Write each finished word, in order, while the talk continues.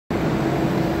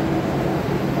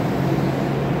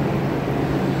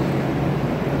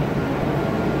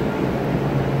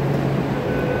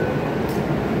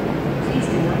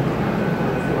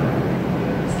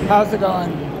How's it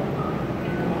going?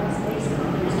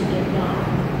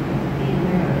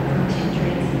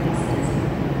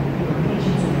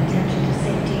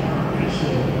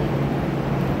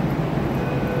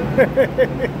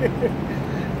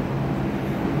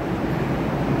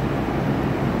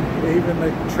 Even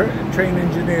the train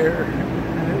engineer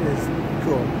is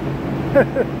cool.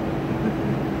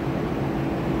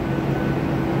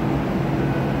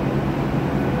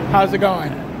 How's it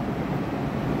going?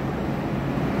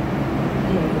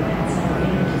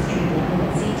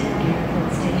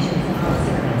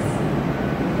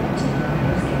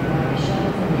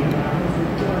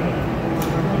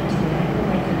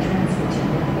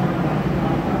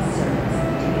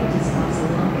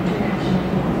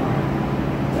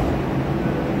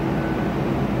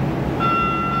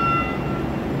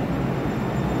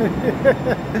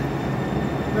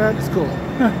 That is cool.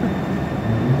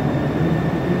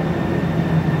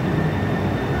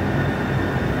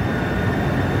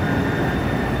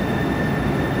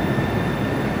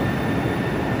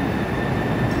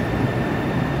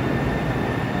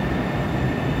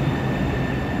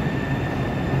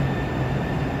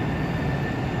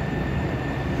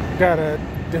 Got a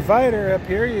divider up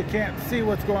here. You can't see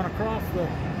what's going across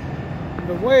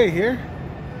the way here.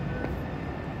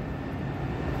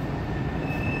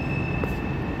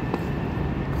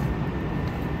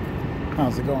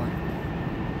 How's it going?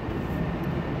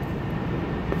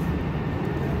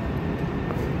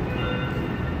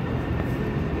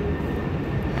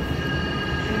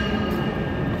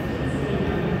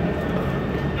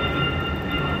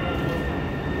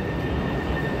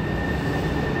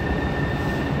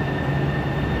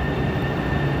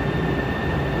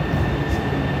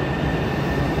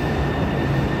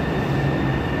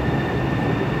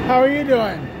 How are you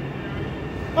doing?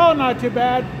 Oh, not too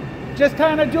bad. Just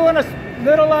kind of doing a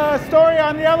little story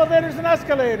on the elevators and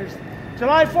escalators.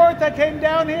 July 4th, I came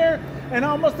down here, and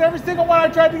almost every single one I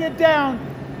tried to get down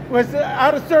was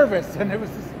out of service, and it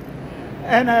was,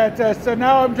 so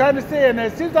now I'm trying to see, and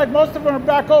it seems like most of them are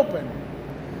back open,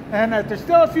 and there's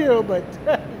still a few, but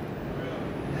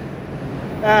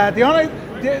the only,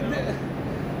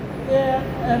 yeah,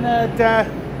 and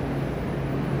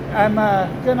I'm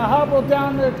gonna hobble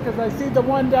down there because I see the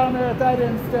one down there at that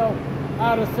end still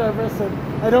out of service, and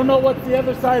I don't know what's the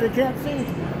other side. I can't see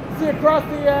across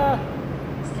the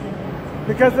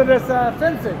because of this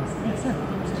fencing.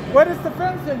 What is the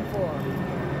fencing for?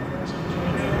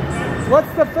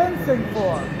 What's the fencing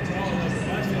for?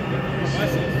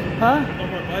 Huh? No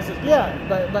more buses. Yeah,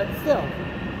 but still.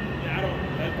 Yeah,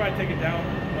 I'd probably take it down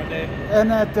one day.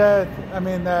 And that I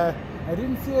mean, I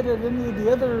didn't see it at any of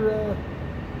the other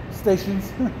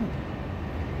stations.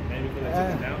 Maybe because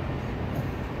I took it down.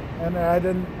 And I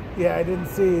didn't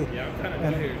see. Yeah, I'm kind of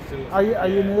new here too. Are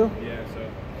you new? Yeah, so.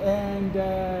 And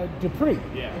Dupree.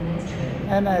 Yeah.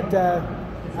 And that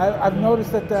I've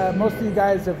noticed that most of you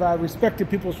guys have respected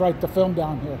people's right to film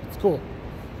down here. It's cool.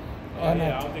 I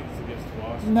don't think it's against the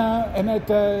law. No, and that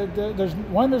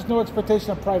there's no expectation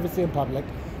of privacy in public,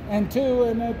 and two,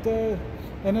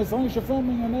 and as long as you're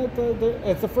filming, and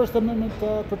it's a First Amendment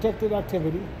protected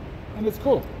activity, and it's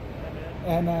cool.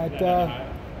 And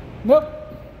nope.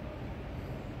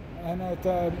 And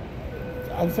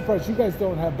I'm surprised you guys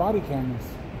don't have body cameras.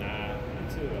 Nah, me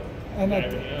too. And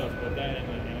everything else, but that in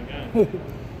a gun.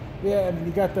 Yeah, I mean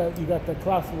you got the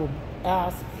classical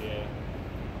ask. Yeah.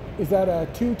 Is that a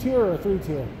 2-tier or a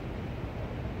 3-tier?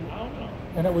 I don't know.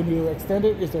 And then when you extend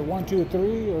it, is there 1, 2,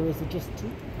 3, or is it just 2?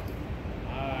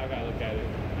 I gotta look at it.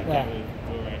 I can't really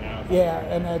do it right now. Yeah,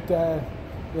 and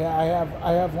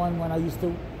I have one when I used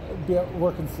to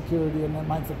work in security, and then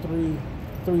mine's a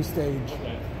 3 stage.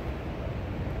 Okay.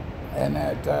 And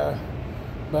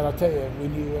but I'll tell you,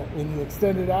 when you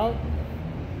extend it out,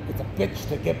 it's a bitch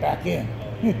to get back in.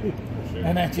 Oh, yeah, for sure.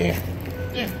 And that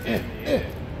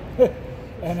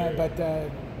and but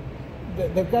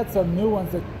they've got some new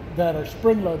ones that are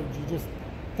spring loaded. You just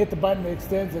hit the button, it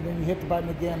extends, and then you hit the button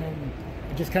again, and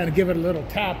you just kind of give it a little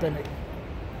tap, and it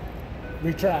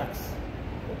retracts.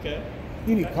 Okay.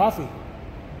 You need coffee.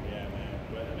 Yeah, man.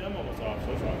 But I mean, I'm almost off,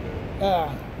 so it's all good.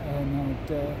 Yeah,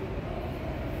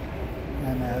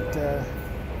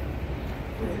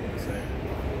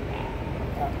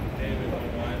 David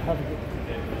online. have a good.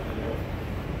 David online.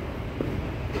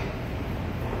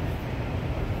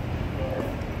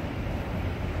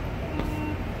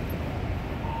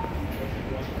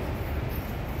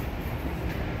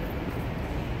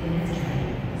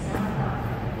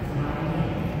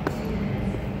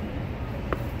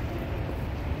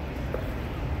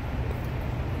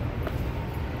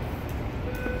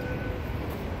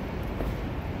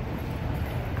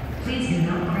 Please do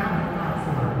not crowd the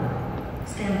platform.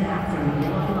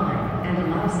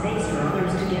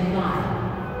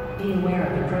 Be aware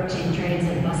of approaching trains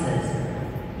and buses.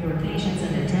 Your patience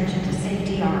and attention to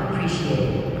safety are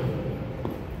appreciated.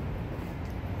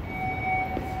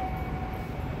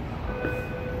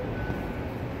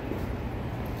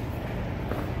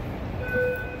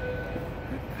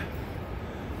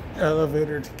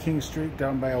 Elevator to King Street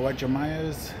down by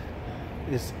Awajamaya's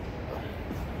is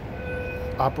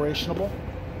operational.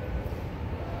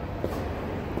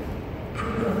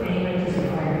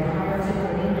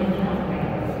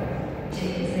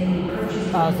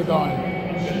 How's it going?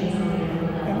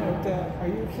 And are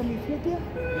you from Ethiopia?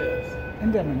 Yes.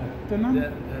 And then, Then,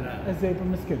 Zebra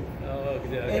Miskin. Oh,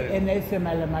 okay. And they say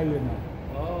Malamayu now.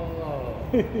 Oh,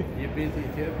 you've been to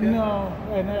Ethiopia? No,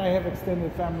 and I have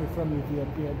extended family from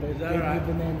Ethiopia. They Is that gave me right?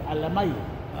 the name Alamayu.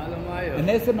 Alamayo. And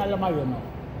they say Malamayu now.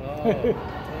 Oh.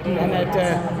 And at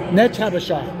Net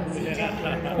Habasha.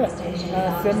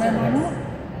 Sememano?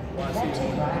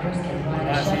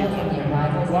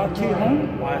 Wati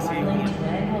home?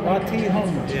 Wati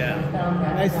home.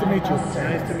 Yeah. Nice to meet you.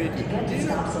 Nice to meet you. Do you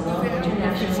have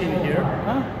office in here?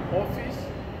 Huh? Office?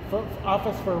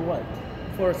 Office for what?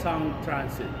 For Sound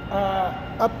Transit.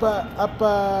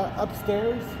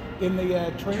 Upstairs in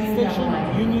the train station,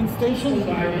 Union Station.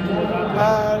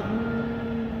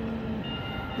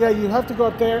 Yeah, you have to go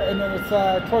up there, and then it's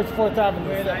towards 4th Avenue.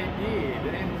 Well, I did,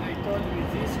 and I thought it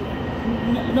was this way.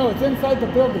 No, it's inside the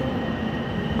building.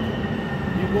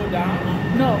 You go down?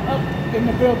 No, up in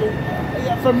the building.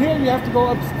 Yeah, from here you have to go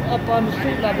up on the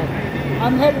street level.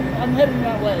 I'm heading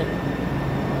that way.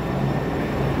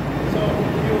 So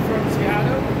you're from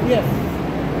Seattle? Yes.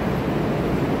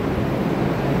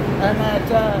 And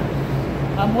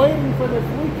I'm waiting for this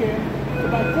weekend to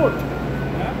buy court.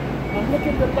 Huh? I'm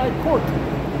looking to buy court.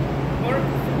 Or?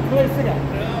 Place again.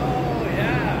 Oh,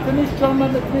 yeah. Finish Choma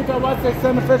Mitmita Watse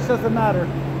Senafish doesn't matter.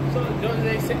 So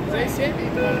they sent me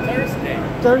on Thursday.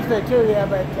 Thursday too, yeah,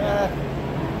 but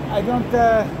I don't.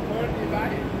 Where do you buy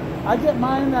it? I get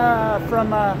mine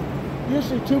from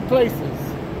usually two places: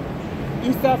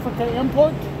 East Africa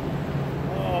Import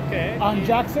Oh, okay. on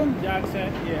Jackson,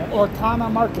 Yeah. or Tana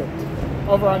Market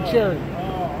over on Cherry.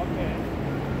 Oh, okay.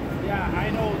 Yeah, I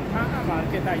know Tana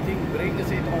Market, I think, brings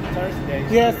it on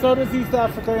Thursdays. Yeah, so does East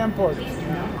Africa Import.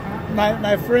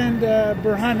 My friend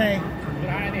Burhane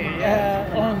Friday,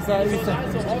 yeah. owns So East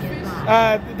that's the office?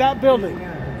 that building,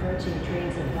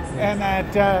 and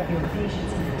at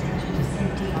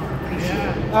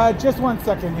Yeah. just 1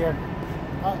 second here,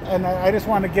 and I just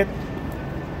want to get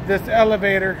this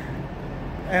elevator,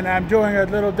 and I'm doing a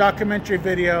little documentary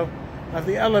video of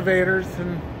the elevators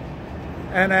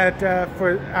and at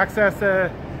for access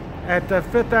at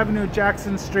 5th Avenue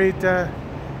Jackson Street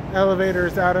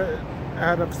elevators out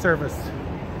of service.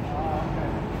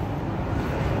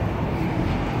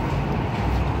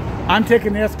 I'm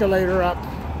taking the escalator up.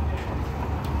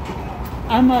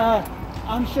 I'm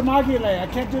Shamagile. I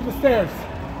can't do the stairs.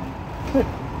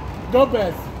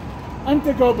 Gobez.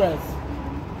 Ante Gobez.